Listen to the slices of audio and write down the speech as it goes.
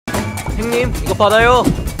형님 이거 받아요.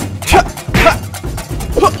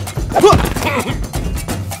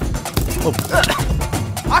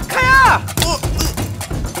 아카야!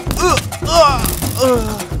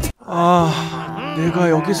 아, 내가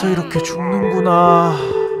여기서 이렇게 죽는구나.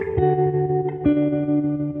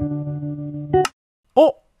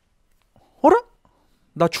 어라?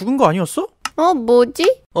 나 죽은 거 아니었어?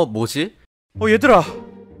 뭐지? 뭐지? 얘들아,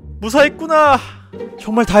 무사했구나.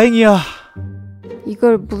 정말 다행이야.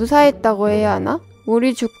 이걸 무사했다고 해야 하나?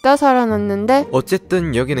 우리 죽다 살아났는데?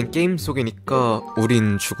 어쨌든 여기는 게임 속이니까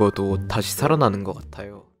우린 죽어도 다시 살아나는 것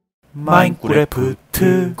같아요.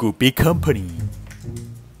 마인크래프트 쿠피 컴퍼니.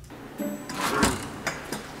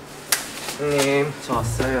 형님 저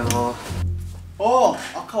왔어요.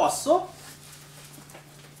 아까 왔어?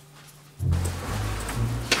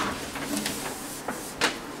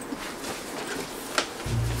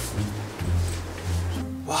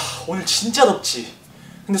 와, 오늘 진짜 덥지?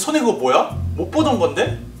 근데 손에 그거 뭐야? 못 보던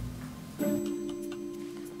건데?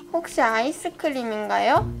 혹시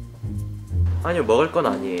아이스크림인가요? 아니요 먹을 건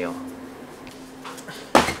아니에요.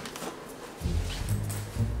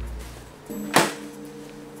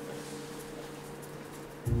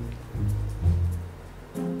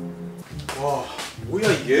 와, 뭐야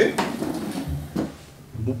이게?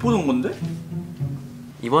 못 보던 건데?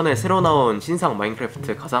 이번에 새로 나온 신상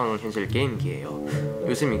마인크래프트 가상현실 게임기예요.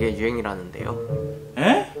 요즘 이게 유행이라는데요.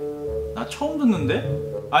 에? 나 처음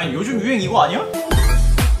듣는데? 아니 요즘 유행 이거 아니야?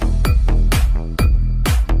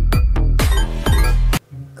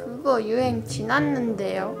 그거 유행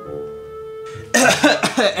지났는데요.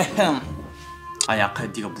 아니 아까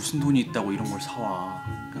네가 무슨 돈이 있다고 이런 걸 사와.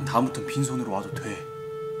 그냥 다음부턴 빈손으로 와도 돼.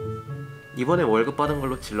 이번에 월급 받은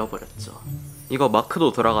걸로 질러버렸죠. 이거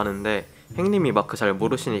마크도 돌아가는데 형님이 마크 잘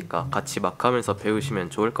모르시니까 같이 마크 하면서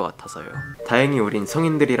배우시면 좋을 것 같아서요. 다행히 우린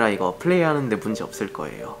성인들이라 이거 플레이하는데 문제 없을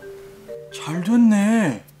거예요. 잘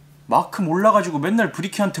됐네. 마크 몰라가지고 맨날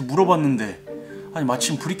브리키한테 물어봤는데 아니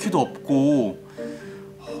마침 브리키도 없고.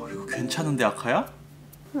 이거 괜찮은데 아카야?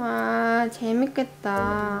 와,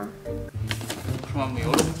 재밌겠다. 그럼 한번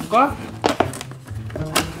열어볼까?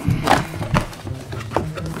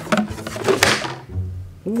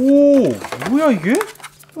 오, 뭐야 이게?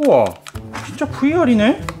 우와, 진짜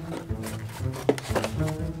VR이네?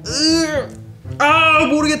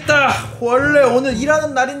 모르겠다. 원래 오늘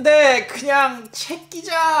일하는 날인데 그냥 책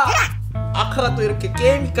끼자. 아카가 또 이렇게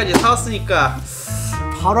게임기까지 사왔으니까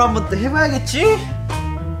바로 한번 또 해봐야겠지?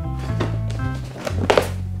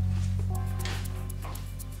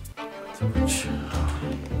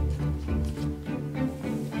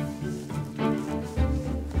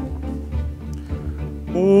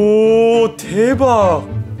 오, 대박.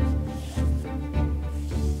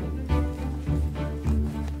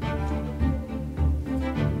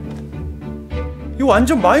 이거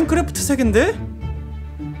완전 마인크래프트 세계인데?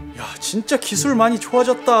 야, 진짜 기술 많이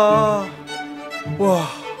좋아졌다. 와.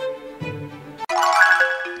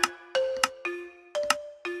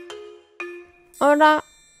 어라?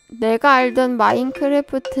 내가 알던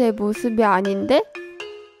마인크래프트의 모습이 아닌데?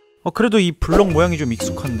 그래도 이 블럭 모양이 좀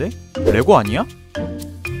익숙한데? 레고 아니야?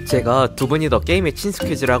 제가 두 분이 더 게임에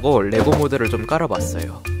친숙해지라고 레고 모드를 좀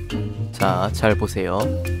깔아봤어요. 자, 잘 보세요.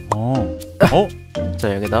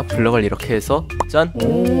 자, 여기다 블럭을 이렇게 해서 짠!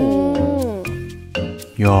 오.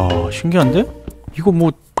 야, 신기한데? 이거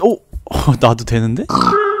뭐... 나도 되는데?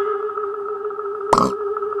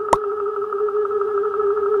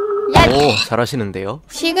 야! 오, 잘하시는데요?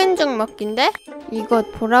 식은 죽 먹긴데?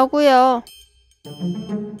 이것 보라고요.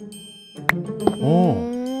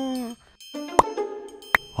 오.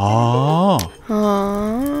 아.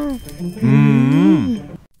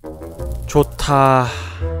 좋다.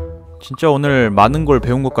 진짜 오늘 많은 걸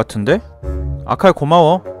배운 것 같은데? 아카야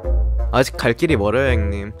고마워. 아직 갈 길이 멀어요,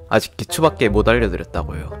 형님. 아직 기초밖에 못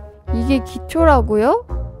알려드렸다고요. 이게 기초라고요?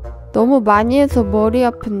 너무 많이 해서 머리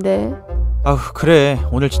아픈데. 그래.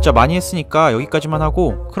 오늘 진짜 많이 했으니까 여기까지만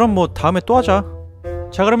하고 그럼 뭐 다음에 또 하자.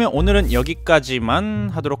 자, 그러면 오늘은 여기까지만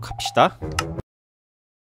하도록 합시다.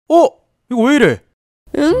 이거 왜 이래?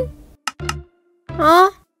 응?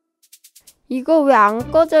 이거 왜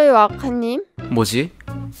안 꺼져요, 아카님? 뭐지?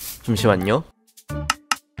 잠시만요.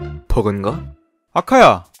 버그인가?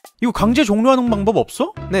 아카야, 이거 강제 종료하는 방법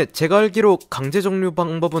없어? 네, 제가 알기로 강제 종료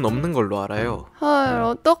방법은 없는 걸로 알아요. 헐,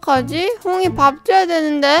 어떡하지? 홍이 밥 줘야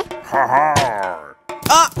되는데.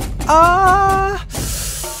 아파.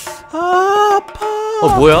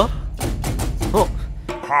 뭐야?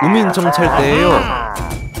 우민 정찰대예요.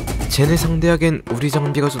 쟤네 상대하기엔 우리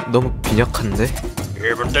장비가 좀 너무 빈약한데?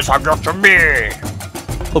 1분대 사격 준비.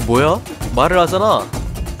 뭐야? 말을 하잖아.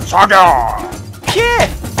 사격. 피해!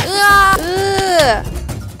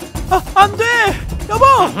 안 돼! 여보!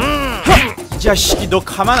 이 자식이 너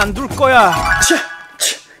가만 안 둘 거야.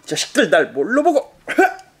 이 자식들 날 뭘로 보고.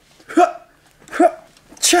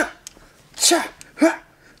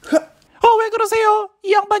 왜 그러세요?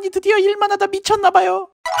 이 양반이 드디어 일만 하다 미쳤나봐요.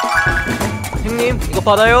 형님 이거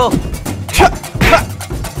받아요.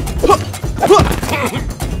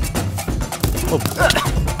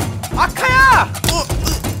 아카야!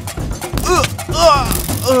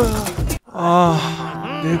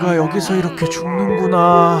 내가 여기서 이렇게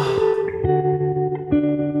죽는구나.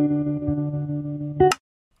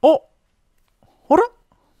 어라?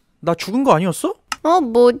 나 죽은 거 아니었어?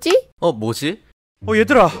 뭐지? 뭐지?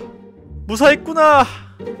 얘들아, 무사했구나.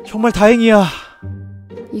 정말 다행이야.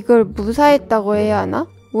 이걸 무사했다고 해야 하나?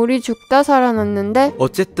 우리 죽다 살아났는데?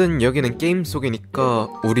 어쨌든 여기는 게임 속이니까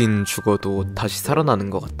우린 죽어도 다시 살아나는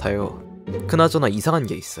것 같아요. 그나저나 이상한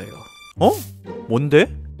게 있어요.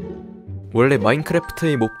 뭔데? 원래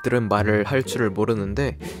마인크래프트의 몹들은 말을 할 줄을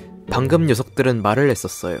모르는데 방금 녀석들은 말을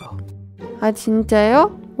했었어요. 아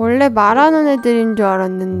진짜요? 원래 말하는 애들인 줄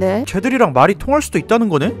알았는데. 쟤들이랑 말이 통할 수도 있다는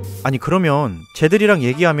거네? 아니 그러면 쟤들이랑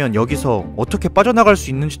얘기하면 여기서 어떻게 빠져나갈 수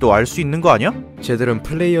있는지도 알 수 있는 거 아니야? 쟤들은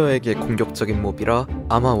플레이어에게 공격적인 몹이라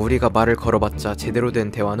아마 우리가 말을 걸어봤자 제대로 된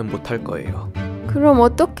대화는 못할 거예요. 그럼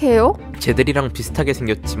어떡해요? 쟤들이랑 비슷하게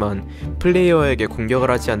생겼지만 플레이어에게 공격을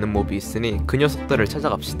하지 않는 몹이 있으니 그 녀석들을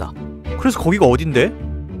찾아갑시다. 그래서 거기가 어딘데?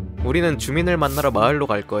 우리는 주민을 만나러 마을로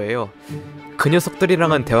갈 거예요. 그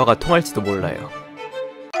녀석들이랑은 대화가 통할지도 몰라요.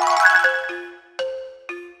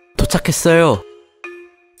 도착했어요.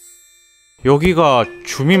 여기가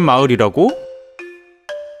주민 마을이라고?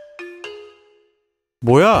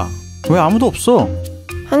 뭐야? 왜 아무도 없어?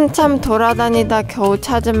 한참 돌아다니다 겨우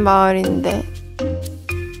찾은 마을인데.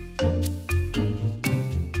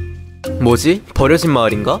 뭐지? 버려진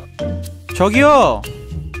마을인가? 저기요!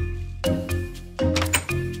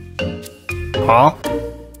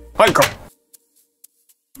 아이고.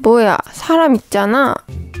 뭐야, 사람 있잖아.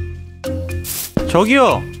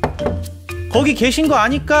 저기요! 거기 계신 거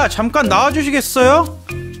아니까 잠깐 나와주시겠어요?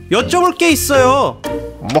 여쭤볼 게 있어요.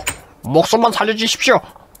 목숨만 살려주십시오.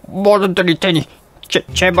 뭐든 드릴 테니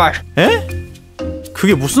제발. 에?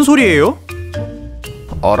 그게 무슨 소리예요?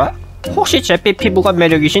 어라? 혹시 잿빛 피부가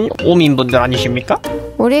매력이신 오민분들 아니십니까?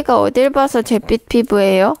 우리가 어딜 봐서 잿빛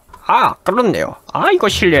피부예요? 그렇네요. 이거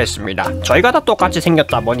실례했습니다. 저희가 다 똑같이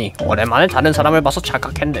생겼다 보니 오랜만에 다른 사람을 봐서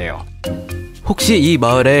착각했네요. 혹시 이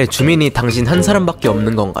마을에 주민이 당신 한 사람밖에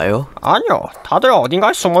없는 건가요? 아니요, 다들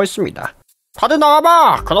어딘가에 숨어 있습니다. 다들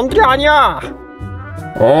나와봐! 그놈들이 아니야!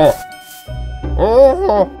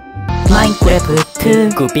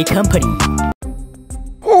 마인크래프트 쿠피 컴퍼니.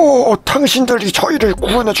 당신들이 저희를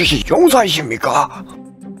구원해주신 용사이십니까?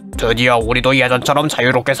 드디어 우리도 예전처럼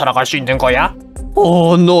자유롭게 살아갈 수 있는 거야?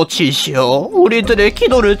 노치시오. 우리들의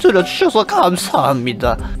기도를 들어주셔서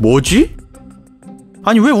감사합니다. 뭐지?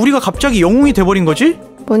 아니 왜 우리가 갑자기 영웅이 돼버린 거지?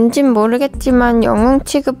 뭔진 모르겠지만 영웅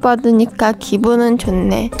취급받으니까 기분은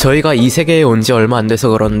좋네. 저희가 이 세계에 온 지 얼마 안 돼서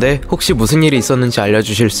그런데 혹시 무슨 일이 있었는지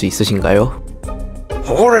알려주실 수 있으신가요?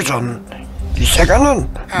 오래전 이 세계는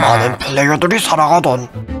많은 플레이어들이 살아가던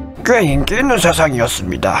꽤 인기 있는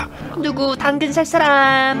세상이었습니다. 누구 당근 살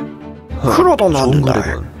사람? 그러던 어느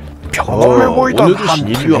날 평범해 보이던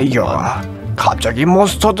한 플레이어가 갑자기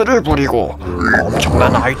몬스터들을 부리고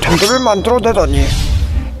엄청난 아이템들을 만들어내더니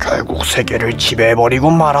결국 세계를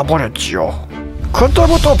지배해버리고 말아버렸지요.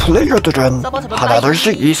 그때부터 플레이어들은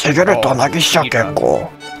하나둘씩 이 세계를 떠나기 시작했고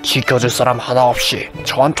지켜줄 사람 하나 없이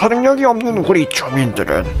전투 능력이 없는 우리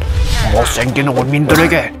주민들은 못생긴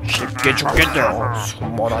원민들에게 쉽게 죽게 되어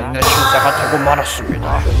수모난 신세가 되고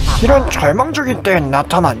말았습니다. 이런 절망적인 때에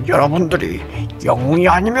나타난 여러분들이 영웅이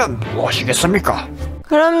아니면 무엇이겠습니까?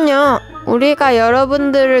 그럼요. 우리가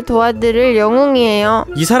여러분들을 도와드릴 영웅이에요.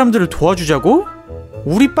 이 사람들을 도와주자고?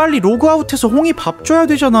 우리 빨리 로그아웃해서 홍이 밥 줘야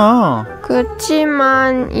되잖아.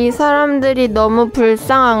 그치만 이 사람들이 너무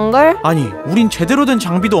불쌍한걸? 아니 우린 제대로 된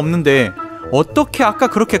장비도 없는데 어떻게 아까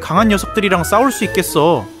그렇게 강한 녀석들이랑 싸울 수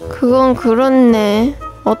있겠어. 그건 그렇네.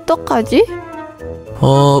 어떡하지?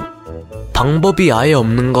 방법이 아예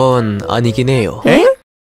없는 건 아니긴 해요. 에?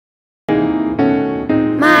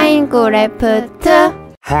 마인크래프트?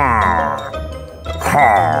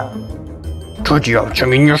 드디어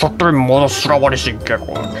주민 녀석들 모두 쓸어버릴 수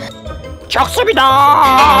있겠고.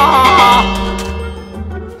 적습니다!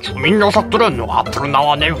 주민 녀석들은 앞으로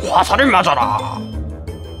나와 내 화살을 맞아라.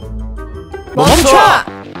 멈춰!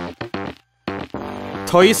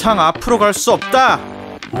 더 이상 앞으로 갈 수 없다.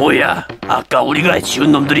 뭐야? 아까 우리가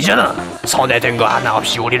지운 놈들이잖아. 손해된 거 하나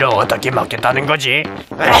없이 우리를 어떻게 막겠다는 거지?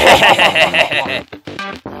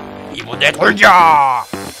 이분의 돌격!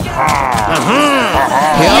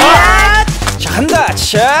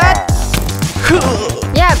 샷!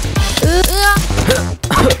 야,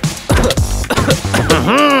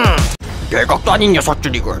 계획도 아닌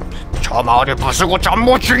녀석들이군. 저 마을을 부수고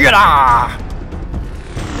전부 죽여라.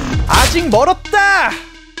 아직 멀었다.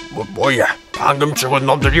 뭐야? 방금 죽은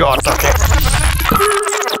놈들이 어떻게?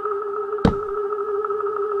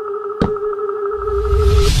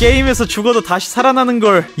 게임에서 죽어도 다시 살아나는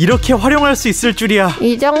걸 이렇게 활용할 수 있을 줄이야.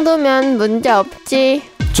 이 정도면 문제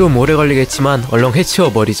없지. 좀 오래 걸리겠지만 얼른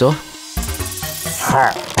해치워버리죠.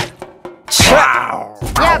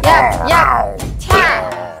 야,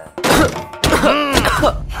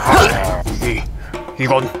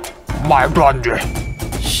 이건 말도 안 돼.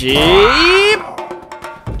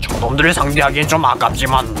 저놈들을 상대하기엔 좀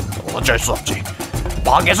아깝지만 어쩔 수 없지.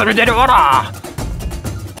 마개수를 데려와라.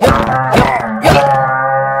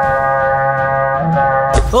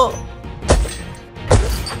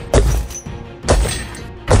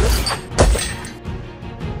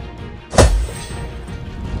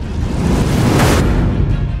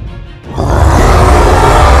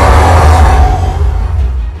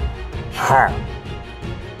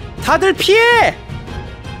 다들 피해!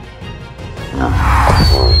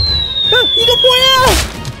 이거 뭐야!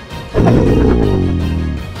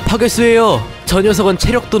 파괴수예요. 저 녀석은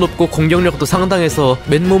체력도 높고 공격력도 상당해서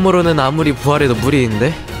맨몸으로는 아무리 부활해도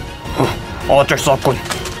무리인데. 어쩔 수 없군.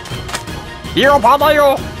 이거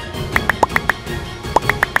받아요.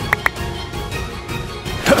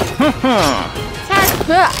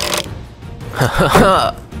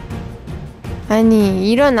 아니,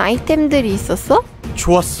 이런 아이템들이 있었어?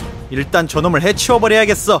 좋았어. 일단 저놈을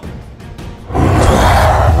해치워버려야겠어.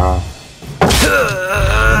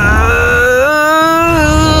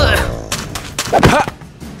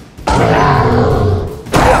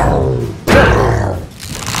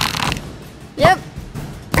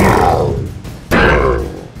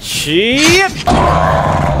 얍!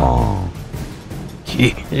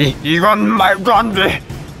 이건 말도 안 돼.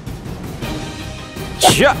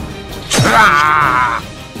 자!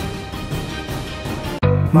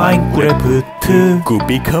 마인크래프트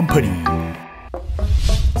구비 컴퍼니.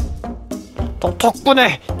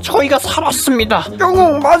 덕분에 저희가 살았습니다.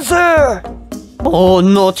 영웅 만세!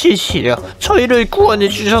 놓치시려. 저희를 구원해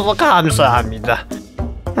주셔서 감사합니다.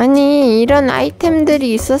 아니, 이런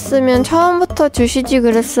아이템들이 있었으면 처음부터 주시지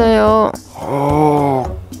그랬어요.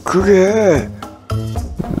 그게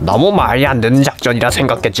너무 말이 안 되는 작전이라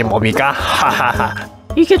생각했지 뭡니까? 하하하.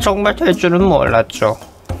 이게 정말 될 줄은 몰랐죠.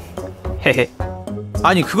 헤헤.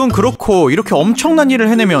 아니, 그건 그렇고 이렇게 엄청난 일을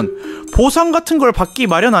해내면 보상 같은 걸 받기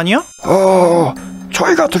마련 아니야?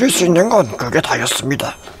 저희가 드릴 수 있는 건 그게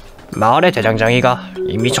다였습니다. 마을의 대장장이가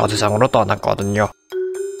이미 저 세상으로 떠났거든요.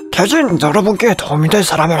 대신 여러분께 도움이 될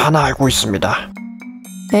사람을 하나 알고 있습니다.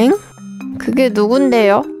 엥? 그게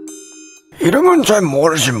누군데요? 이름은 잘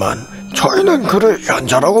모르지만 저희는 그를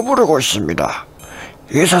현자라고 부르고 있습니다.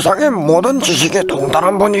 이 세상의 모든 지식에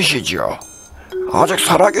동달한 분이시지요. 아직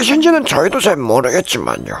살아계신지는 저희도 잘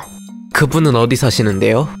모르겠지만요. 그분은 어디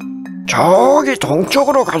사시는데요? 저기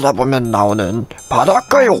동쪽으로 가다 보면 나오는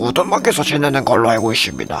바닷가의 오두막에서 지내는 걸로 알고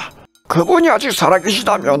있습니다. 그분이 아직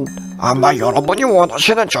살아계시다면 아마 여러분이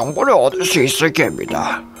원하시는 정보를 얻을 수 있을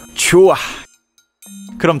겁니다. 좋아.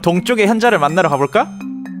 그럼 동쪽의 현자를 만나러 가볼까?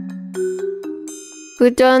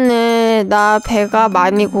 그 전에 나 배가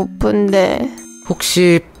많이 고픈데.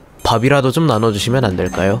 혹시 밥이라도 좀 나눠주시면 안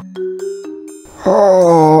될까요?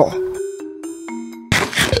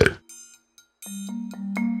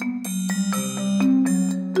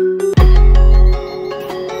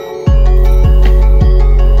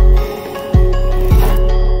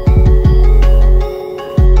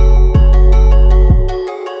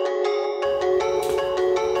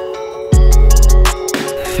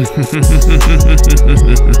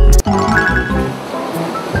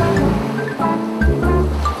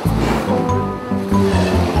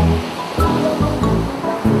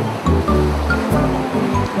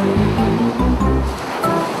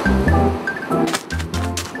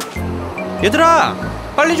 얘들아,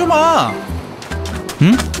 빨리 좀 와.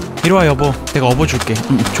 응? 이리와 여보, 내가 업어줄게.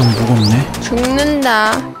 좀 무겁네.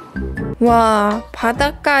 죽는다. 와,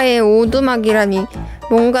 바닷가에 오두막이라니.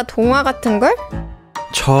 뭔가 동화 같은걸?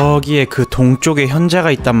 저기에 그 동쪽에 현자가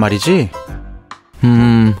있단 말이지?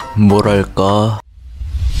 뭐랄까.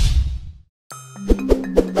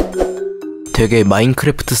 되게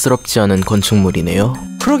마인크래프트스럽지 않은 건축물이네요.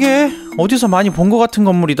 그러게, 어디서 많이 본 것 같은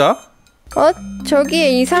건물이다.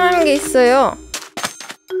 저기에 이상한 게 있어요.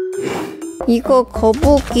 이거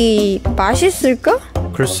거북이 맛있을까?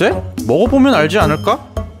 글쎄, 먹어보면 알지 않을까?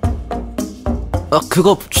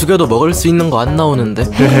 그거 죽여도 먹을 수 있는 거 안 나오는데.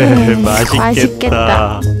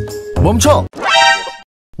 맛있겠다. 멈춰!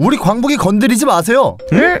 우리 광복이 건드리지 마세요.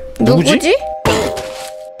 응? 누구지?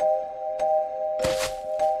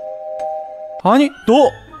 아니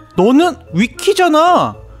너는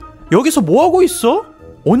위키잖아. 여기서 뭐하고 있어?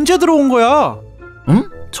 언제 들어온 거야? 응?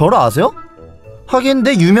 저를 아세요? 하긴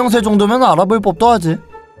내 유명세 정도면 알아볼 법도 하지.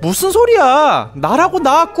 무슨 소리야? 나라고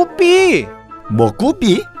나 꾸삐. 뭐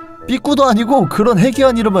꾸삐? 삐꾸도 아니고 그런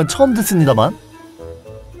해괴한 이름은 처음 듣습니다만.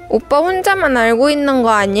 오빠 혼자만 알고 있는 거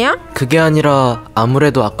아니야? 그게 아니라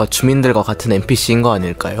아무래도 아까 주민들과 같은 NPC인 거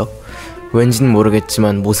아닐까요? 왠진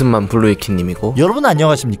모르겠지만 모습만 블루위키님이고. 여러분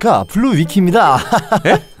안녕하십니까, 블루위키입니다.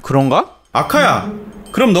 에? 그런가? 아카야,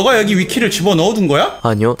 그럼 너가 여기 위키를 집어넣어둔 거야?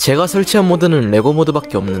 아니요, 제가 설치한 모드는 레고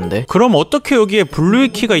모드밖에 없는데. 그럼 어떻게 여기에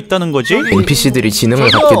블루위키가 있다는 거지? NPC들이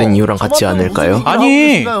지능을 갖게 된 이유랑 같지 않을까요?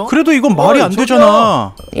 아니, 그래도 이건 말이 안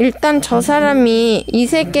되잖아. 일단 저 사람이 이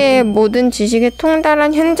세계의 모든 지식에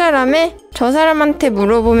통달한 현자라며 저 사람한테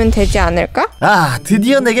물어보면 되지 않을까? 아,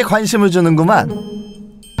 드디어 내게 관심을 주는구만.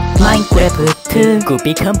 마인크래프트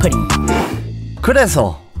구피 컴퍼니.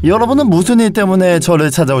 그래서 여러분은 무슨 일 때문에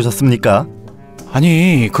저를 찾아오셨습니까?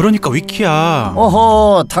 아니, 그러니까 위키야.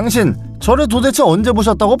 어허, 당신 저를 도대체 언제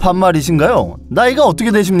보셨다고 반말이신가요? 나이가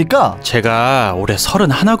어떻게 되십니까? 제가 올해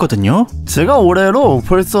 31거든요. 제가 올해로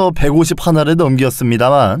벌써 151을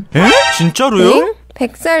넘겼습니다만. 에? 진짜로요? 응?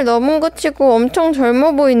 100살 넘은 거 치고 엄청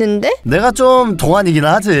젊어 보이는데? 내가 좀 동안이긴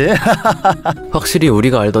하지. 확실히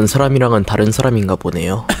우리가 알던 사람이랑은 다른 사람인가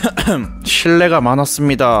보네요. 신뢰가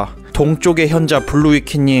많았습니다. 동쪽의 현자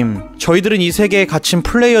블루위키님, 저희들은 이 세계에 갇힌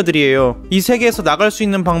플레이어들이에요. 이 세계에서 나갈 수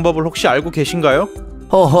있는 방법을 혹시 알고 계신가요?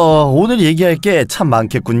 허허, 오늘 얘기할 게 참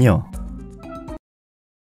많겠군요.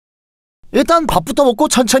 일단 밥부터 먹고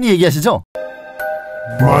천천히 얘기하시죠.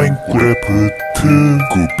 마인크래프트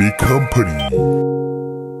구피 컴퍼니.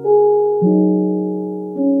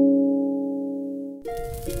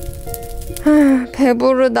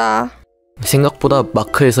 배부르다. 생각보다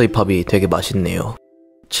마크에서의 밥이 되게 맛있네요.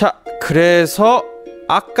 자, 그래서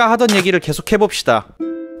아까 하던 얘기를 계속 해봅시다.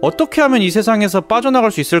 어떻게 하면 이 세상에서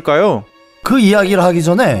빠져나갈 수 있을까요? 그 이야기를 하기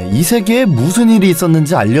전에 이 세계에 무슨 일이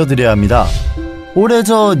있었는지 알려드려야 합니다.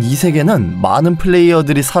 오래전 이 세계는 많은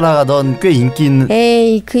플레이어들이 살아가던 꽤 인기 있는...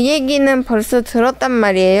 에이, 그 얘기는 벌써 들었단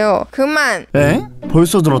말이에요. 그만! 에?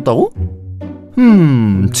 벌써 들었다고?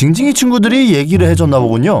 징징이 친구들이 얘기를 해줬나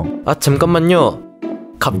보군요. 아, 잠깐만요.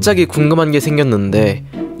 갑자기 궁금한 게 생겼는데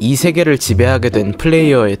이 세계를 지배하게 된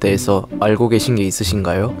플레이어에 대해서 알고 계신 게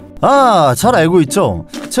있으신가요? 아, 잘 알고 있죠.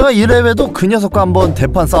 제가 1회에도 그 녀석과 한번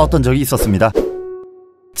대판 싸웠던 적이 있었습니다.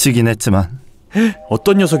 지긴 했지만.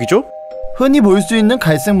 어떤 녀석이죠? 흔히 볼 수 있는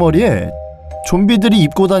갈색 머리에 좀비들이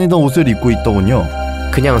입고 다니던 옷을 입고 있더군요.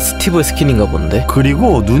 그냥 스티브 스킨인가 본데?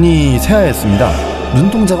 그리고 눈이 새하였습니다.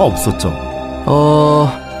 눈동자가 없었죠.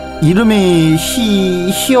 이름이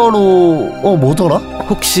히어로... 뭐더라?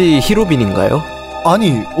 혹시 히로빈인가요?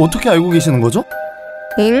 아니, 어떻게 알고 계시는 거죠?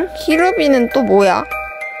 응? 히로비는 또 뭐야?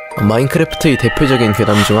 마인크래프트의 대표적인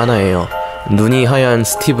괴담 중 하나예요. 눈이 하얀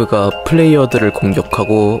스티브가 플레이어들을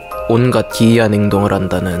공격하고 온갖 기이한 행동을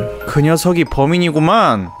한다는. 그 녀석이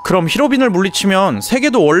범인이구만. 그럼 히로빈을 물리치면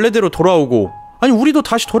세계도 원래대로 돌아오고, 아니 우리도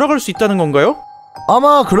다시 돌아갈 수 있다는 건가요?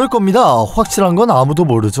 아마 그럴 겁니다. 확실한 건 아무도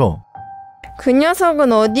모르죠. 그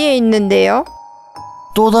녀석은 어디에 있는데요?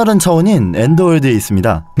 또 다른 차원인 엔더월드에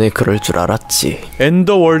있습니다. 네, 그럴 줄 알았지.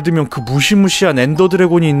 엔더월드면 그 무시무시한 엔더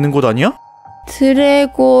드래곤이 있는 곳 아니야?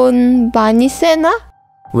 드래곤 많이 세나?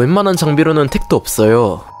 웬만한 장비로는 택도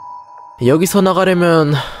없어요. 여기서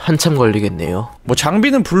나가려면 한참 걸리겠네요. 뭐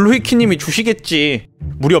장비는 블루위키님이 주시겠지.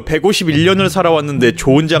 무려 151년을 살아왔는데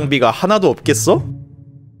좋은 장비가 하나도 없겠어?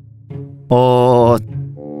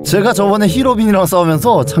 제가 저번에 히로빈이랑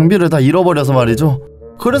싸우면서 장비를 다 잃어버려서 말이죠.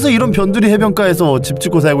 그래서 이런 변두리 해변가에서 집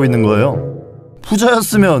짓고 살고 있는 거예요.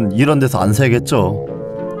 부자였으면 이런 데서 안 살겠죠.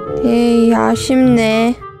 에이,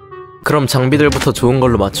 아쉽네. 그럼 장비들부터 좋은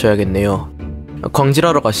걸로 맞춰야겠네요.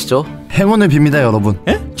 광질하러 가시죠. 행운을 빕니다, 여러분.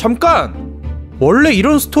 에? 잠깐! 원래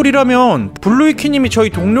이런 스토리라면 블루위키님이 저희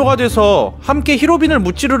동료가 돼서 함께 히로빈을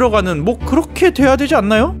무찌르러 가는 뭐 그렇게 돼야 되지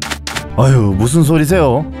않나요? 아유, 무슨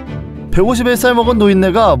소리세요. 151살 먹은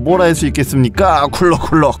노인네가 뭘 할 수 있겠습니까?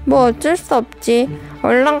 쿨럭쿨럭. 뭐 어쩔 수 없지.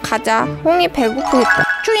 얼른 가자. 홍이 배고프겠다.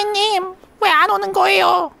 주인님, 왜 안 오는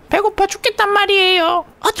거예요? 배고파 죽겠단 말이에요.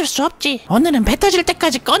 어쩔 수 없지. 오늘은 배 터질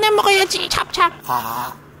때까지 꺼내 먹어야지. 찹찹.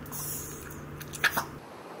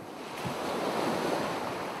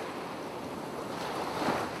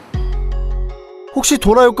 혹시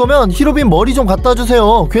돌아올 거면 히로빈 머리 좀 갖다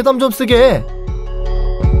주세요. 괴담 좀 쓰게.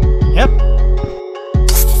 얍.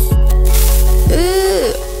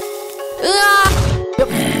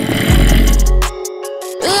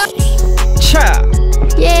 차.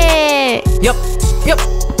 예. 얍! 얍!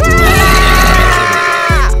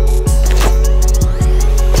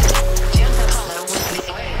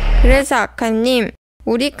 그래서 아카님,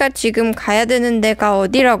 우리가 지금 가야 되는 데가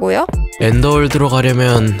어디라고요? 엔더월드로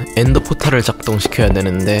가려면 엔더 포탈을 작동시켜야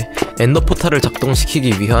되는데 엔더 포탈을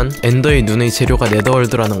작동시키기 위한 엔더의 눈의 재료가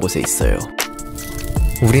네더월드라는 곳에 있어요.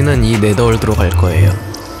 우리는 이 네더월드로 갈 거예요.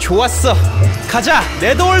 좋았어. 가자.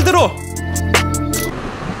 네더월드로.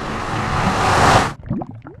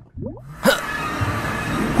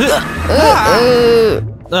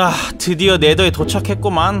 드디어 네더에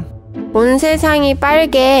도착했구만. 온 세상이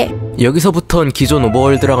빨개. 여기서부턴 기존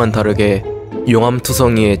오버월드랑은 다르게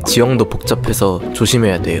용암투성이의 지형도 복잡해서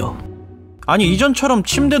조심해야 돼요. 아니 이전처럼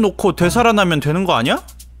침대 놓고 되살아나면 되는 거 아니야?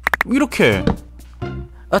 이렇게.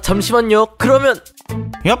 아 잠시만요. 그러면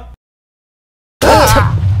얍.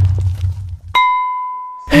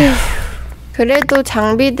 그래도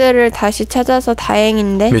장비들을 다시 찾아서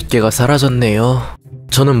다행인데. 몇 개가 사라졌네요.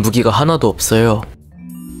 저는 무기가 하나도 없어요.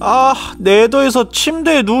 아, 네더에서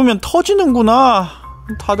침대에 누우면 터지는구나.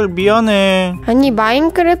 다들 미안해. 아니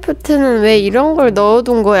마인크래프트는 왜 이런 걸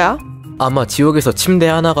넣어둔 거야? 아마 지옥에서 침대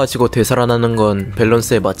하나 가지고 되살아나는 건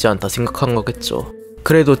밸런스에 맞지 않다 생각한 거겠죠.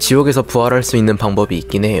 그래도 지옥에서 부활할 수 있는 방법이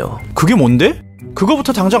있긴 해요. 그게 뭔데?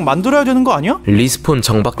 그거부터 당장 만들어야 되는 거 아니야? 리스폰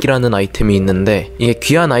정박기라는 아이템이 있는데 이게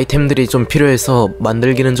귀한 아이템들이 좀 필요해서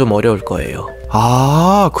만들기는 좀 어려울 거예요.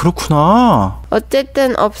 아, 그렇구나.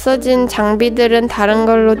 어쨌든 없어진 장비들은 다른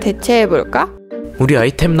걸로 대체해볼까? 우리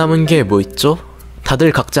아이템 남은 게 뭐 있죠?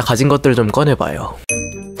 다들 각자 가진 것들 좀 꺼내봐요.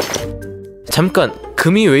 잠깐,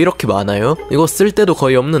 금이 왜 이렇게 많아요? 이거 쓸 데도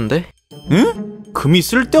거의 없는데? 응? 금이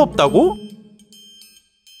쓸데없다고?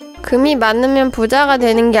 금이 많으면 부자가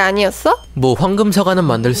되는 게 아니었어? 뭐 황금 사과는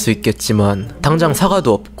만들 수 있겠지만 당장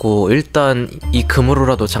사과도 없고 일단 이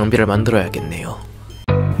금으로라도 장비를 만들어야겠네요.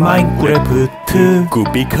 마인크래프트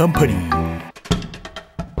쿠피 컴퍼니.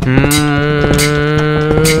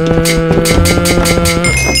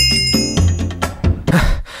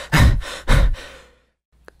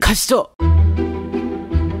 가시죠.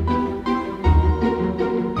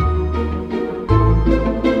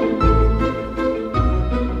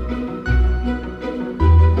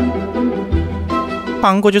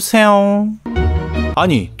 광고 주세요.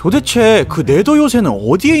 아니 도대체 그 네더 요새는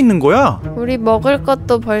어디에 있는 거야? 우리 먹을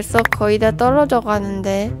것도 벌써 거의 다 떨어져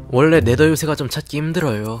가는데. 원래 네더 요새가 좀 찾기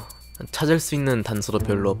힘들어요. 찾을 수 있는 단서도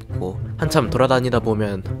별로 없고 한참 돌아다니다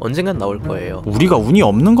보면 언젠간 나올 거예요. 우리가 운이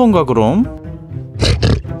없는 건가 그럼?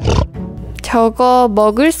 저거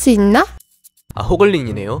먹을 수 있나? 아,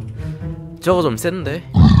 호글린이네요. 저거 좀 센데.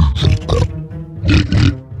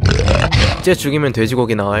 쟤 죽이면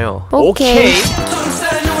돼지고기 나와요. 오케이.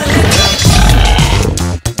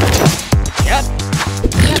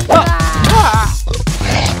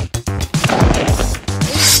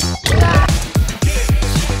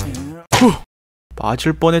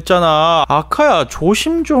 맞을 뻔했잖아. 아카야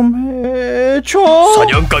조심 좀 해줘.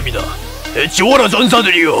 사냥감이다. 지워라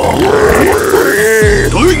전사들이여.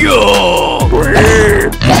 돌격.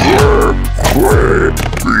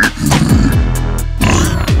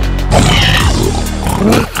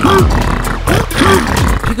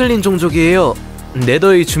 피글린 종족이에요.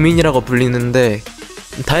 네더의 주민이라고 불리는데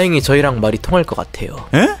다행히 저희랑 말이 통할 것 같아요.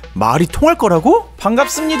 에? 말이 통할 거라고?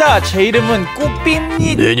 반갑습니다. 제 이름은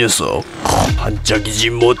꾸삐입니다. 내 녀석 반짝이지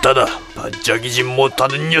못하다. 반짝이지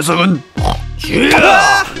못하는 녀석은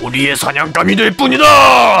우리의 사냥감이 될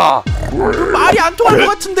뿐이다. 말이 안 통할 것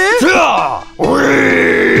같은데?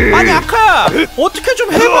 아니 아카야 어떻게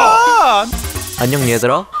좀 해봐. 안녕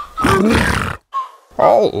얘들아.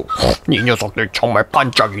 이 녀석들 정말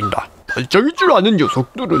반짝인다. 반짝일 줄 아는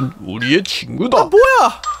녀석들은 우리의 친구다. 아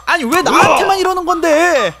뭐야? 아니 왜 나한테만 이러는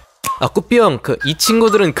건데? 아 꾸삐 형, 이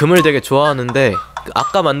친구들은 금을 되게 좋아하는데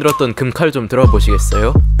아까 만들었던 금칼 좀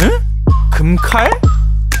들어보시겠어요? 에? 금칼?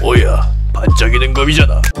 뭐야, 반짝이는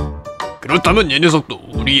검이잖아. 그렇다면 이 녀석도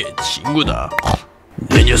우리의 친구다.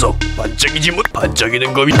 내 녀석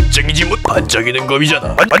반짝이는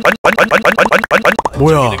검이잖아.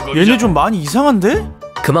 뭐야, 얘네 좀 많이 이상한데?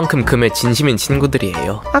 그만큼 금에 진심인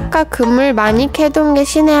친구들이에요. 아까 금을 많이 캐둔 게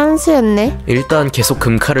신의 한 수였네. 일단 계속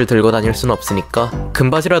금칼을 들고 다닐 순 없으니까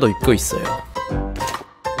금바지라도 입고 있어요.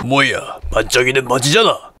 뭐야, 반짝이는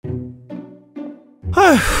바지잖아.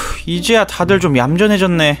 아휴, 이제야 다들 좀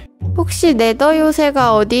얌전해졌네. 혹시 네더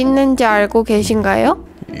요새가 어디 있는지 알고 계신가요?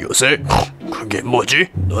 요새? 그게 뭐지?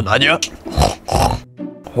 넌 아냐?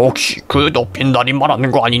 혹시 그 높인 날이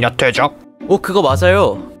말하는 거 아니냐, 대장? 그거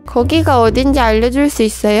맞아요. 거기가 어딘지 알려줄 수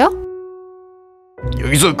있어요?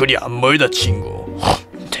 여기서 그리 안 멀다, 친구.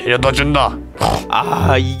 데려다준다.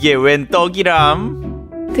 아, 이게 웬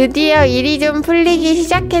떡이람? 드디어 일이 좀 풀리기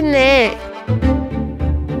시작했네.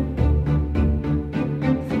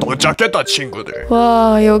 도착했다, 친구들.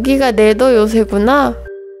 와, 여기가 네더 요새구나.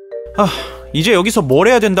 이제 여기서 뭘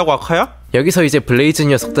해야 된다고 아카야? 여기서 이제 블레이즈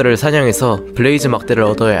녀석들을 사냥해서 블레이즈 막대를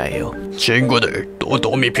얻어야 해요. 친구들 또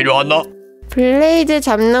도움이 필요하나? 블레이즈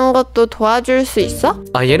잡는 것도 도와줄 수 있어?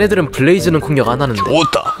 아, 얘네들은 블레이즈는 공격 안 하는데.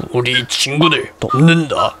 좋다. 우리 친구들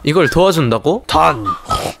돕는다. 이걸 도와준다고? 단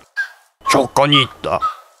조건이 있다.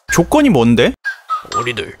 조건이 뭔데?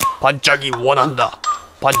 우리들 반짝이 원한다.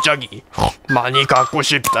 반짝이 많이 갖고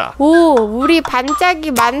싶다. 오, 우리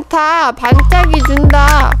반짝이 많다. 반짝이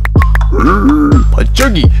준다.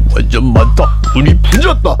 반짝이 완전 많다. 우리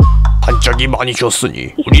부졌다. 반짝이 많이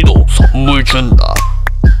줬으니 우리도 선물 준다.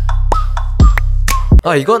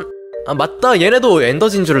 아, 이건 맞다. 얘네도 엔더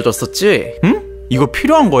진주를 줬었지. 응? 이거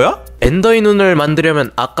필요한 거야? 엔더의 눈을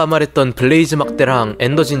만들려면 아까 말했던 블레이즈 막대랑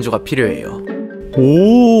엔더 진주가 필요해요.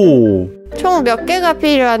 오. 총 몇 개가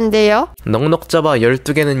필요한데요? 넉넉 잡아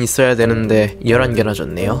 12개는 있어야 되는데 11개나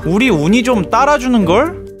줬네요. 우리 운이 좀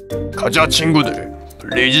따라주는걸? 가자 친구들.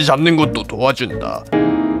 블레이즈 잡는 것도 도와준다.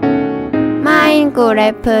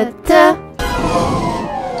 마인크래프트.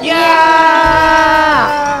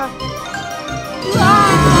 야!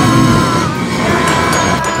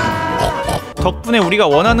 덕분에 우리가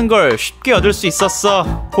원하는 걸 쉽게 얻을 수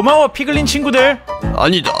있었어. 고마워 피글린 친구들.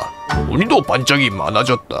 아니다. 우리도 반짝이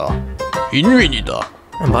많아졌다. 윈윈이다.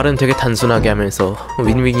 말은 되게 단순하게 하면서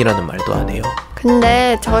윈윈이라는 말도 안 해요.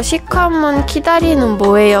 근데 저 시커먼 키다리는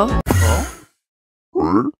뭐예요?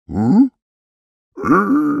 응?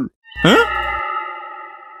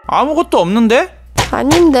 아무것도 없는데?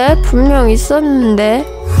 아닌데 분명 있었는데.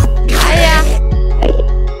 아야.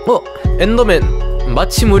 엔더맨.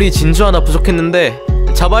 마침 우리 진주 하나 부족했는데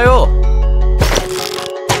잡아요.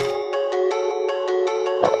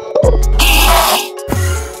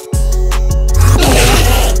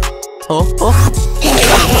 어? 어?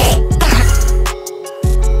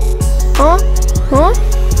 어? 어?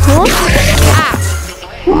 어?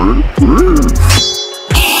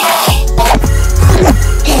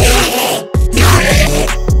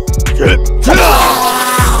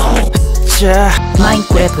 자,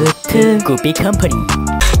 마인크래프트 구피 컴퍼니.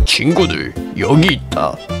 친구들 여기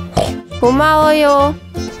있다. 고마워요.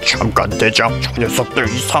 잠깐 대장, 저 녀석들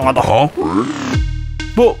이상하다.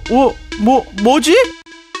 뭐지?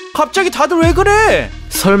 갑자기 다들 왜 그래?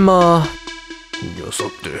 설마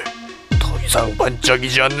녀석들 더 이상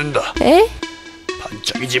반짝이지 않는다. 에?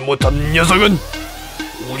 반짝이지 못한 녀석은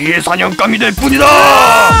우리의 사냥감이 될 뿐이다.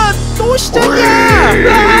 또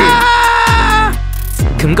시작이야.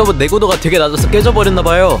 금갑옷 내구도가 되게 낮아서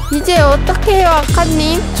깨져버렸나봐요. 이제 어떻게 해요,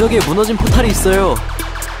 아카님? 저기에 무너진 포탈이 있어요.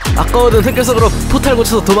 아까 얻은 흑요석으로 포탈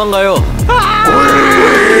고쳐서 도망가요.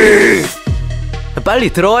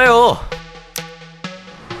 빨리 들어와요.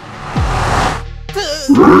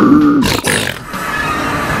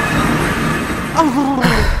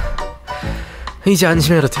 이제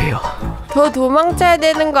안심해도 돼요. 더 도망쳐야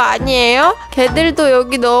되는 거 아니에요? 걔들도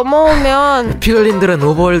여기 넘어오면. 피글린들은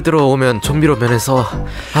오버월드로 오면 좀비로 변해서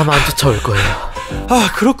아마 안 쫓아올 거예요. 아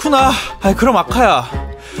그렇구나. 그럼 아카야,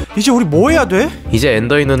 이제 우리 뭐 해야 돼? 이제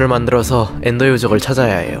엔더의 눈을 만들어서 엔더 요적을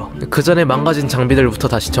찾아야 해요. 그 전에 망가진 장비들부터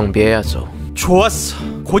다시 정비해야죠. 좋았어.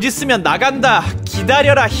 곧 있으면 나간다.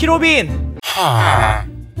 기다려라 히로빈.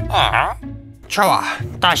 좋아,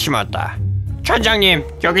 다 심었다. 전장님,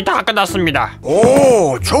 여기 다 끝났습니다.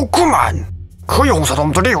 오, 좋구만. 그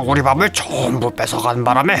용사놈들이 우리 밥을 전부 뺏어간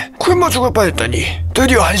바람에 굶어 죽을 뻔했더니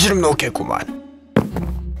드디어 한시름 놓겠구만.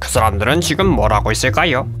 그 사람들은 지금 뭘 하고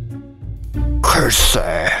있을까요?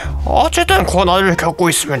 글쎄, 어쨌든 고난을 겪고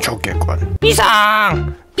있으면 좋겠군.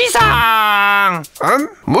 비상!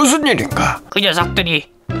 무슨 일인가? 그 녀석들이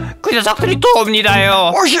또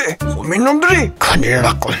옵니다요. 어시, 호민놈들이 큰일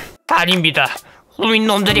났군. 아닙니다.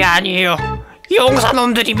 호민놈들이 아니에요.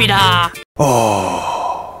 용사놈들입니다.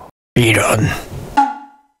 이런.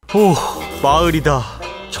 오, 마을이다.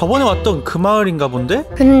 저번에 왔던 그 마을인가 본데?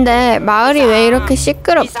 근데 마을이 왜 이렇게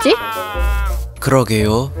시끄럽지?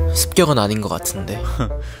 그러게요. 습격은 아닌 것 같은데.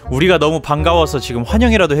 우리가 너무 반가워서 지금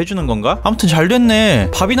환영이라도 해주는 건가? 아무튼 잘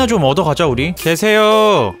됐네. 밥이나 좀 얻어가자 우리.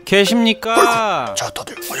 계세요? 계십니까? 자,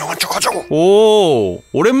 다들 환영한 척 하자고. 오,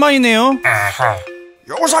 오랜만이네요.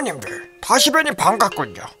 용사님들, 다시 뵈니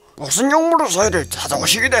반갑군요. 무슨 용무로 저희를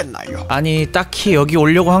찾아오시게 됐나요? 아니, 딱히 여기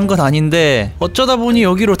오려고 한 건 아닌데 어쩌다 보니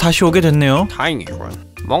여기로 다시 오게 됐네요.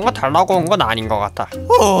 다행이군. 뭔가 달라고 온 건 아닌 것 같아.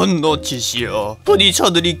 놓치시오. 부디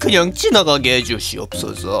저들이 그냥 지나가게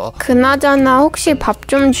해주시옵소서. 그나저나 혹시 밥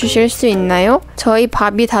좀 주실 수 있나요? 저희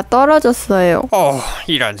밥이 다 떨어졌어요.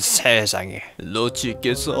 이런 세상에.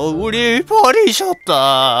 로치께서 우릴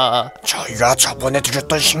버리셨다. 저희가 저번에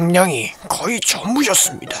드렸던 식량이 거의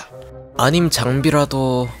전부였습니다. 아님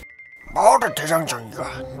장비라도. 마을의 대장장이가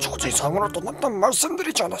초지상으로 떠났단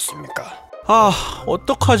말씀드리지 않았습니까? 아,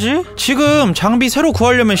 어떡하지? 지금 장비 새로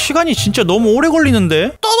구하려면 시간이 진짜 너무 오래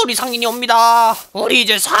걸리는데? 떠돌이 상인이 옵니다. 우리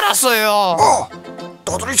이제 살았어요.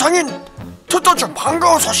 떠돌이 상인! 듣다 좀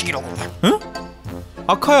반가운 소식이로구만. 응?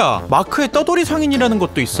 아카야, 마크에 떠돌이 상인이라는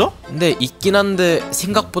것도 있어? 네, 있긴 한데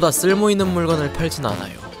생각보다 쓸모있는 물건을 팔진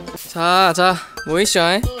않아요. 자, 모이쇼.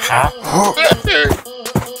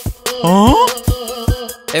 어?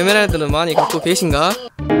 에메랄드는 많이 갖고 계신가?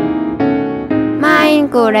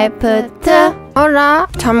 마인크래프트? 어라?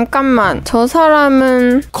 잠깐만, 저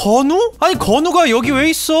사람은... 건우? 아니 건우가 여기 왜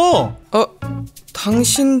있어?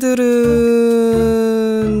 당신들은...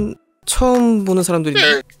 처음 보는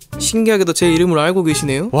사람들인데 신기하게도 제 이름을 알고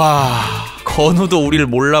계시네요. 와, 건우도 우리를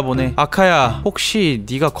몰라보네. 아카야, 혹시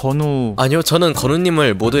네가 건우... 아니요, 저는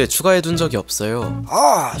건우님을 모두에 추가해둔 적이 없어요.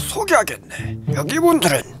 소개하겠네. 여기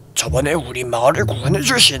분들은 저번에 우리 마을을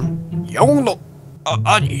구원해주신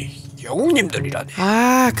영웅님들이라네.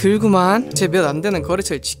 글구만. 제 몇 안되는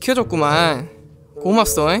거래처를 지켜줬구만.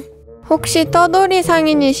 고맙소. 혹시 떠돌이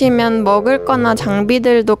상인이시면 먹을 거나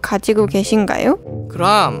장비들도 가지고 계신가요?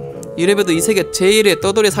 그럼 이래봬도 이 세계 제일의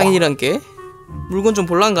떠돌이 상인이란 게 물건 좀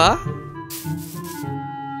볼란가?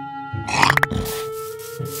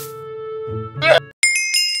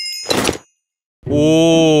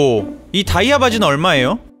 오, 이 다이아 바지는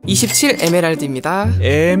얼마예요? 27 에메랄드입니다.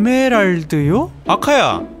 에메랄드요?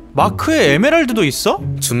 아카야, 마크에 에메랄드도 있어?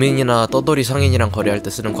 주민이나 떠돌이 상인이랑 거래할 때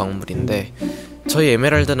쓰는 광물인데 저희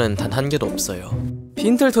에메랄드는 단 한 개도 없어요.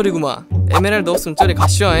 빈털터리구만. 에메랄드 없으면 저리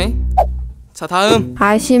가시오. 자, 다음.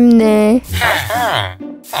 아쉽네.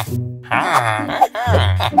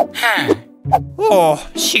 오,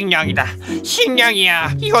 식량이다.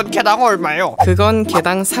 식량이야. 이건 개당 얼마요? 그건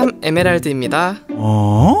개당 3 에메랄드입니다.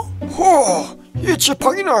 이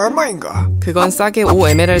지팡이는 얼마인가? 그건 싸게 5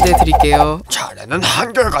 에메랄드 드릴게요. 자네는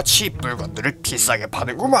한결같이 물건들을 비싸게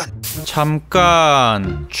파는구만.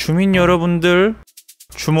 잠깐, 주민 여러분들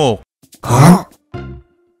주목.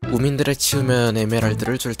 우민들을 치우면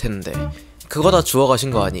에메랄드를 줄 텐데 그거 다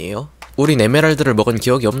주워가신 거 아니에요? 우린 에메랄드를 먹은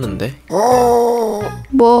기억이 없는데.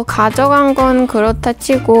 뭐 가져간 건 그렇다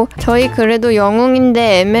치고 저희 그래도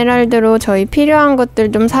영웅인데 에메랄드로 저희 필요한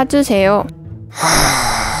것들 좀 사주세요.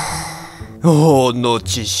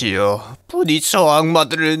 놓치시오. 부디 저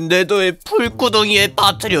악마들을 내도의 불구덩이에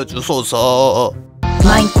빠뜨려 주소서.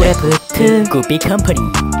 마인크래프트 쿠피 컴퍼니.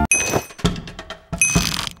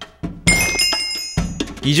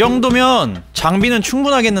 이 정도면 장비는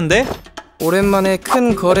충분하겠는데? 오랜만에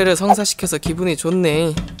큰 거래를 성사시켜서 기분이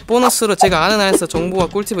좋네. 보너스로 제가 아는 안에서 정보와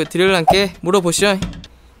꿀팁을 드릴란께 물어보시오.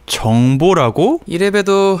 정보라고?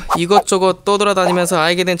 이래봬도 이것저것 떠돌아다니면서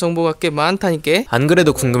알게 된 정보가 꽤 많다니까. 안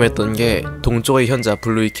그래도 궁금했던 게 동쪽의 현자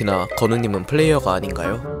블루이키나 건우님은 플레이어가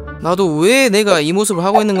아닌가요? 나도 왜 내가 이 모습을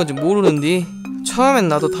하고 있는 건지 모르는데 처음엔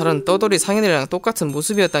나도 다른 떠돌이 상인이랑 똑같은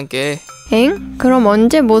모습이었단께. 엥? 그럼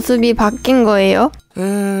언제 모습이 바뀐 거예요?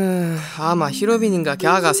 아마 히로빈인가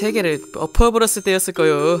걔가 세계를 엎어버렸을 때였을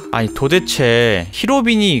거요. 아니 도대체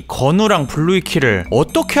히로빈이 건우랑 블루이키를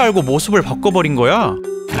어떻게 알고 모습을 바꿔버린 거야?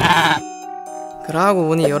 그러고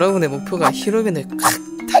보니 여러분의 목표가 히로빈을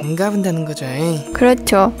콱 담가본다는 거죠.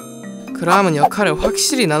 그렇죠. 그러면 역할을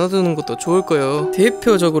확실히 나눠두는 것도 좋을 거요.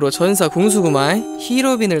 대표적으로 전사 궁수구만.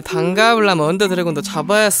 히로빈을 담가보려면 언더 드래곤도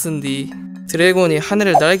잡아야 쓴디. 드래곤이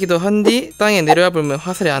하늘을 날기도 한디 땅에 내려와보면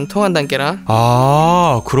화살이 안 통한단께라.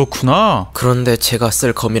 아, 그렇구나. 그런데 제가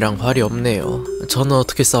쓸 검이랑 활이 없네요. 저는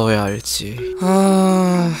어떻게 싸워야 할지.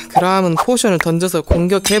 그러면 포션을 던져서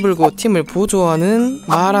공격해불고 팀을 보조하는,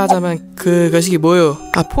 말하자면 그것이 뭐요?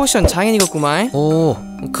 포션 장인이겠구만. 오,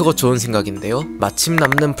 그거 좋은 생각인데요. 마침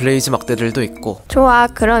남는 블레이즈 막대들도 있고. 좋아,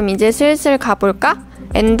 그럼 이제 슬슬 가볼까?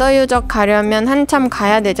 엔더 유적 가려면 한참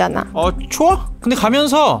가야 되잖아. 좋아. 근데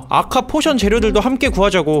가면서 아카 포션 재료들도 함께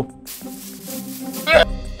구하자고.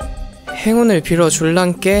 행운을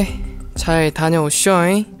빌어줄란께. 잘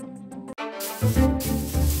다녀오쇼.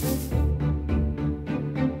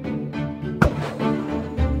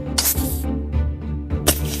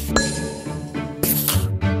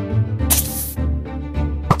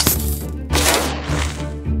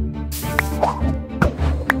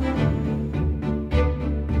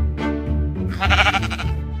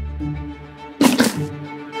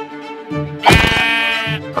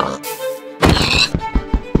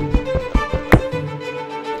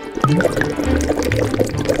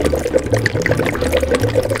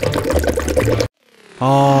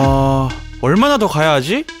 얼마나 더 가야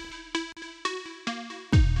하지?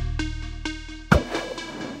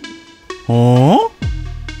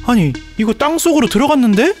 아니, 이거 땅속으로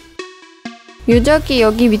들어갔는데? 유적이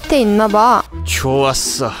여기 밑에 있나봐.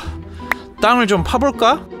 좋았어. 땅을 좀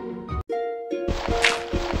파볼까?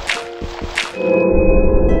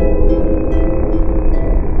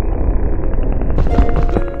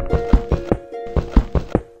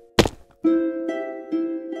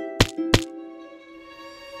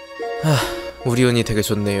 우리 운이 되게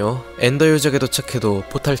좋네요. 엔더 유적에 도착해도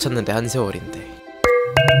포탈 찾는데 한 세월인데.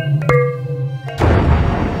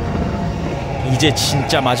 이제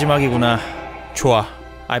진짜 마지막이구나. 좋아.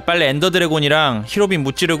 빨리 엔더 드래곤이랑 히로빈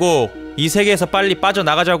무찌르고 이 세계에서 빨리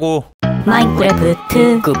빠져나가자고.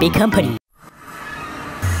 마인크래프트 쿠피 컴퍼니.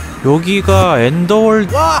 여기가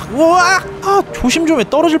엔더월드. 와! 조심 좀 해.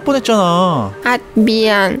 떨어질 뻔했잖아. 아,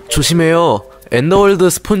 미안. 조심해요. 엔더월드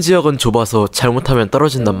스폰 지역은 좁아서 잘못하면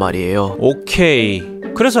떨어진단 말이에요. 오케이.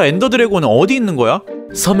 그래서 엔더 드래곤은 어디 있는 거야?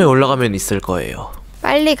 섬에 올라가면 있을 거예요.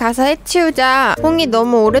 빨리 가서 해치우자. 홍이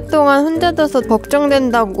너무 오랫동안 혼자 둬서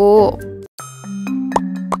걱정된다고.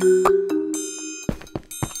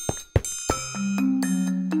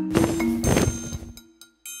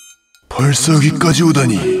 벌써 여기까지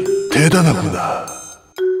오다니 대단하구나.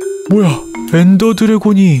 뭐야? 엔더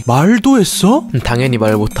드래곤이 말도 했어? 당연히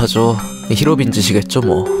말 못하죠. 히로빈 짓이겠죠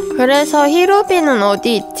뭐. 그래서 히로빈은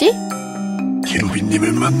어디 있지?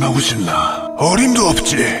 히로빈님을 만나고 싶나? 어림도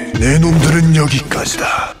없지. 내 놈들은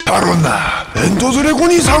여기까지다. 바로 나 엔더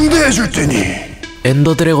드래곤이 상대해줄 테니.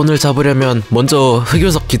 엔더 드래곤을 잡으려면 먼저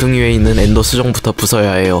흑요석 기둥 위에 있는 엔더 수정부터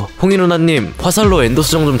부숴야 해요. 홍이 누나님, 화살로 엔더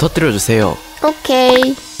수정 좀 터뜨려주세요.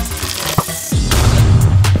 오케이.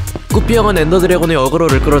 꾸삐 형은 엔더 드래곤의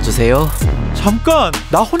어그로를 끌어주세요. 잠깐!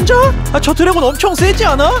 나 혼자? 저 드래곤 엄청 세지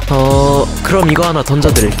않아? 그럼 이거 하나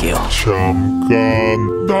던져드릴게요.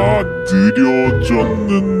 잠깐, 나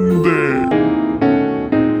느려졌는데.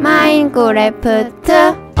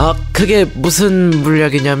 마인크래프트? 그게 무슨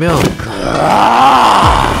물약이냐면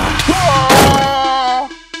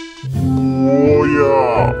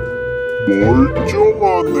뭐야,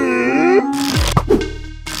 멀쩡하네?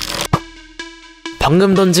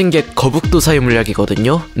 방금 던진 게 거북도사의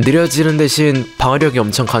물약이거든요. 느려지는 대신 방어력이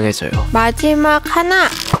엄청 강해져요. 마지막 하나.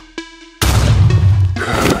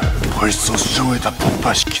 벌써 수정을 다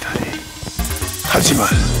폭파시키다니. 하지만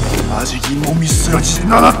아직 이 몸이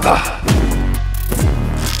쓰러지진 않았다.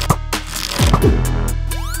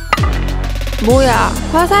 뭐야,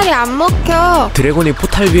 화살이 안 먹혀. 드래곤이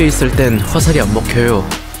포탈 위에 있을 땐 화살이 안 먹혀요.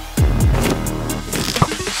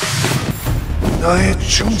 나의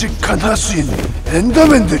충직한 하수인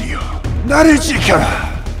엔더맨들이여, 나를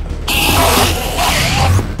지켜라.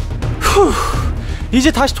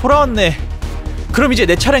 이제 다시 돌아왔네. 그럼 이제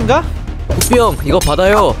내 차례인가? 꾸삐 형, 이거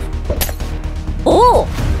받아요. 오!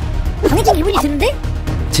 강해진 기분이 드는데?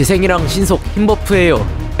 지생이랑 신속 힘 버프예요.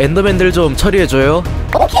 엔더맨들 좀 처리해줘요.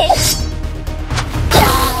 오케이.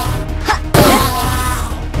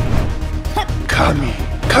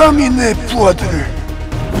 감히 내 부하들을.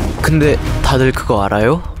 근데 다들 그거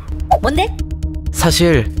알아요? 뭔데?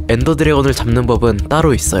 사실 엔더 드래곤을 잡는 법은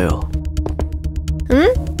따로 있어요.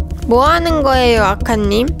 응? 뭐 하는 거예요,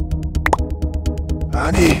 아카님?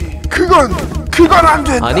 아니, 그건 안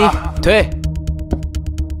된다. 아니, 돼.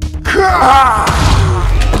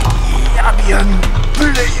 야비한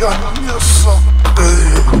플레이어 녀석들.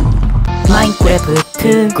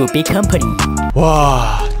 마인크래프트 쿠피 컴퍼니.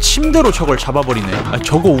 와, 침대로 저걸 잡아버리네.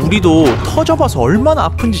 저거 우리도 터져봐서 얼마나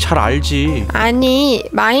아픈지 잘 알지. 아니,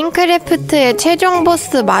 마인크래프트의 최종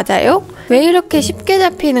보스 맞아요? 왜 이렇게 쉽게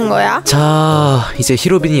잡히는 거야? 자, 이제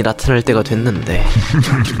히로빈이 나타날 때가 됐는데.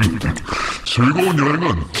 즐거운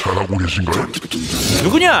여행은 잘하고 계신가요?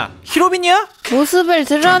 누구냐? 히로빈이야? 모습을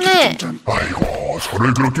드러내. 아이고,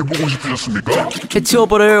 저를 그렇게 보고 싶으셨습니까?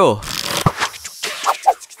 해치워버려요.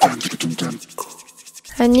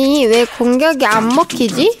 아니, 왜 공격이 안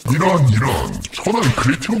먹히지? 이런 저는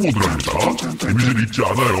크리티컬 모드랍니다. 데미지를 잊지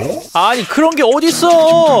않아요. 아니, 그런 게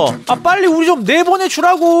어딨어. 빨리 우리 좀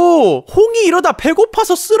내보내주라고. 홍이 이러다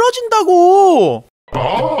배고파서 쓰러진다고.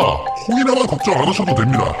 홍이나만 걱정 안 하셔도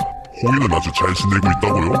됩니다. 홍이는 아주 잘 지내고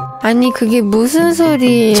있다고요. 아니, 그게 무슨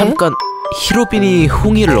소리? 잠깐, 히로빈이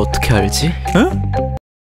홍이를 어떻게 알지? 응?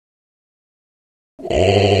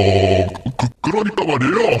 그러니까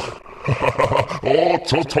말이에요.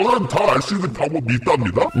 저는 다 알 수 있는 방법이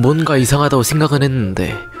있답니다. 뭔가 이상하다고 생각은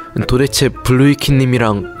했는데 도대체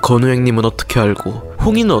블루이키님이랑 건우행님은 어떻게 알고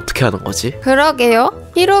홍이는 어떻게 하는 거지?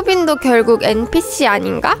 그러게요. 히로빈도 결국 NPC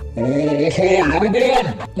아닌가? 여러분,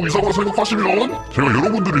 자꾸 이상하게 생각하시면 제가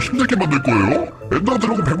여러분들을 힘들게 만들 거예요. 엔더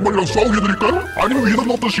드래곤 100마리랑 싸우게 해드릴까요? 아니면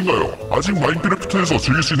이건 어떠신가요? 아직 마인크래프트에서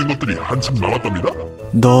즐길 수 있는 것들이 한참 남았답니다.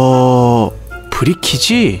 너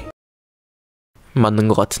브리키지? 맞는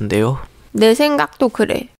것 같은데요. 내 생각도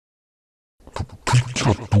그래.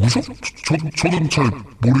 브리키가 누구죠? 저는 잘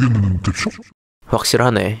모르겠는데요?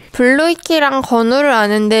 확실하네. 블루이키랑 건우를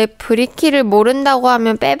아는데 브리키를 모른다고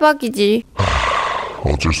하면 빼박이지.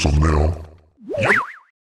 어쩔 수 없네요.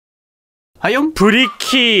 하영?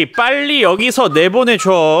 브리키 빨리 여기서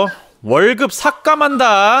내보내줘. 월급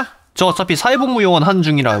삭감한다. 저 어차피 사회복무요원 하는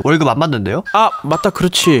중이라 월급 안 받는데요? 아 맞다,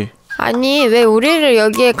 그렇지. 아니 왜 우리를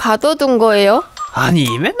여기에 가둬둔 거예요?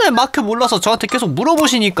 아니 맨날 마크 몰라서 저한테 계속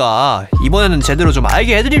물어보시니까 이번에는 제대로 좀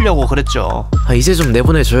알게 해드리려고 그랬죠. 아 이제 좀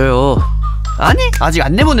내보내줘요. 아니 아직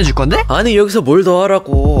안 내보내줄 건데? 아니 여기서 뭘 더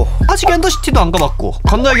하라고. 아직 엔더시티도 안 가봤고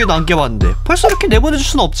건너기도 안 깨봤는데 벌써 이렇게 내보내줄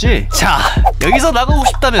순 없지. 자 여기서 나가고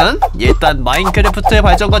싶다면 일단 마인크래프트의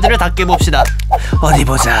발전과제를 다 깨봅시다. 어디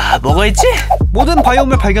보자, 뭐가 있지? 모든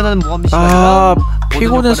바이옴을 발견하는 모험 시간이랑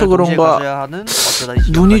피곤해서 그런가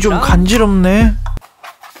눈이 좀 간지럽네.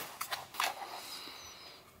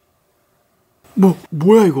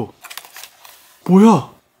 뭐야 이거? 뭐야?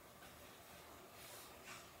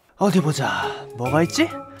 어디 보자, 뭐가 있지?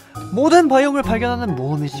 모든 바이옴을 발견하는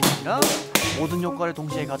모험의 시간이랑 모든 효과를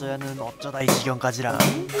동시에 가져야 하는 어쩌다 이 지경까지랑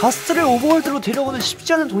가스트를 오버월드로 데려오는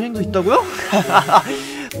쉽지 않은 동행도 있다고요?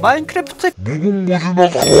 마인크래프트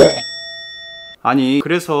아니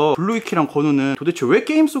그래서 블루이키랑 건우는 도대체 왜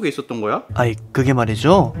게임 속에 있었던 거야? 아이 그게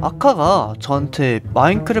말이죠, 아카가 저한테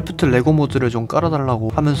마인크래프트 레고 모드를 좀 깔아달라고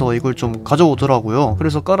하면서 이걸 좀 가져오더라고요.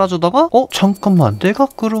 그래서 깔아주다가 잠깐만 내가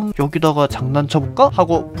그럼 여기다가 장난쳐볼까?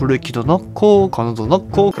 하고 블루이키도 넣고 건우도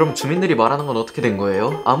넣고. 그럼 주민들이 말하는 건 어떻게 된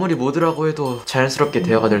거예요? 아무리 모드라고 해도 자연스럽게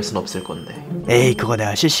대화가 될 순 없을 건데. 에이 그거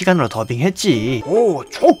내가 실시간으로 더빙했지. 오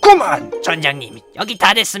좋구만. 전장님, 여기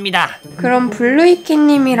다 됐습니다. 그럼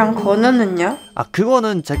블루이키님이랑 건우는요? 아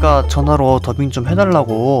그거는 제가 전화로 더빙 좀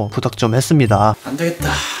해달라고 부탁 좀 했습니다. 안 되겠다.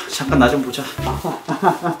 잠깐 나 좀 보자.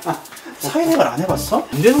 사회생활 안 해봤어?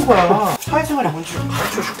 안 되는 거야. 사회생활이 뭔지 좀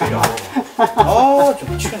가르쳐 줄게.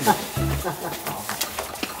 좀 미치겠네.